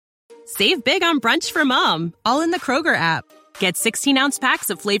Save big on brunch for mom, all in the Kroger app. Get 16-ounce packs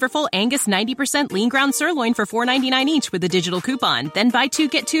of flavorful Angus 90% lean ground sirloin for $4.99 each with a digital coupon. Then buy 2,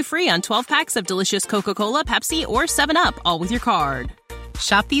 get 2 free on 12 packs of delicious Coca-Cola, Pepsi, or 7-Up, all with your card.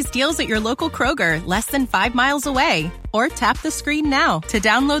 Shop these deals at your local Kroger, less than 5 miles away. Or tap the screen now to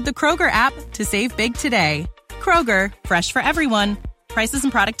download the Kroger app to save big today. Kroger, fresh for everyone. Prices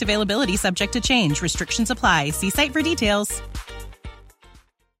and product availability subject to change. Restrictions apply. See site for details.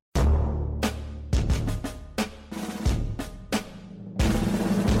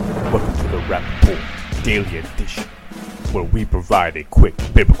 Welcome to the Rappaport Daily Edition, where we provide a quick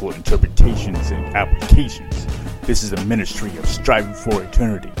biblical interpretations and applications. This is a ministry of striving for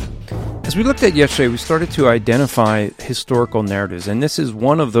eternity. As we looked at yesterday, we started to identify historical narratives, and this is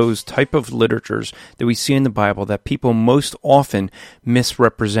one of those type of literatures that we see in the Bible that people most often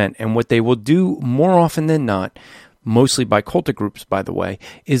misrepresent. And what they will do more often than not, mostly by cultic groups, by the way,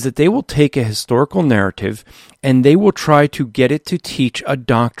 is that they will take a historical narrative and they will try to get it to teach a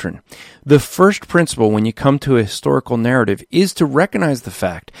doctrine. The first principle when you come to a historical narrative is to recognize the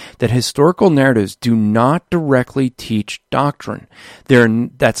fact that historical narratives do not directly teach doctrine.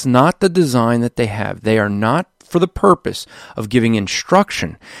 That's not the design that they have. They are not for the purpose of giving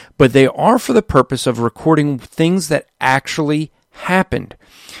instruction, but they are for the purpose of recording things that actually happened.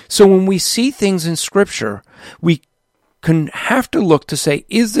 So when we see things in Scripture, we have to look to say,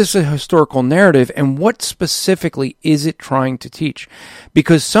 is this a historical narrative, and what specifically is it trying to teach?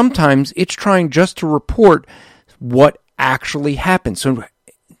 Because sometimes it's trying just to report what actually happened. So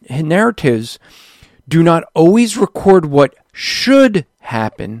narratives do not always record what should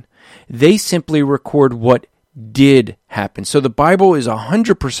happen. They simply record what did happen. So the Bible is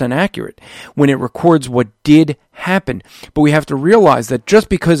 100% accurate when it records what did happen. But we have to realize that just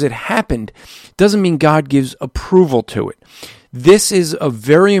because it happened doesn't mean God gives approval to it. This is a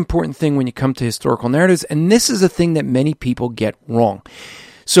very important thing when you come to historical narratives, and this is a thing that many people get wrong.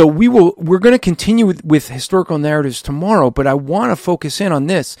 So we're going to continue with historical narratives tomorrow, but I want to focus in on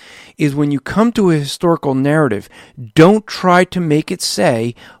this, is when you come to a historical narrative, don't try to make it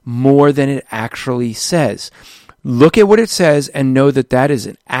say more than it actually says. Look at what it says and know that that is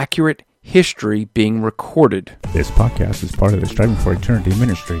an accurate history being recorded. This podcast is part of the Striving for Eternity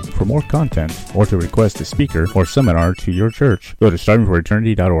ministry. For more content or to request a speaker or seminar to your church, go to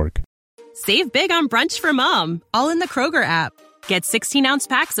strivingforeternity.org. Save big on brunch for mom, all in the Kroger app. Get 16-ounce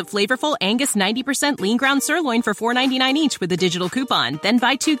packs of flavorful Angus 90% lean ground sirloin for $4.99 each with a digital coupon. Then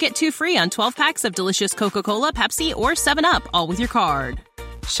buy 2, get 2 free on 12 packs of delicious Coca-Cola, Pepsi, or 7-Up, all with your card.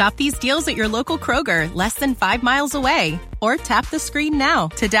 Shop these deals at your local Kroger, less than 5 miles away. Or tap the screen now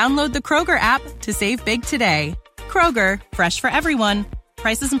to download the Kroger app to save big today. Kroger, fresh for everyone.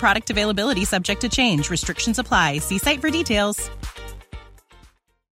 Prices and product availability subject to change. Restrictions apply. See site for details.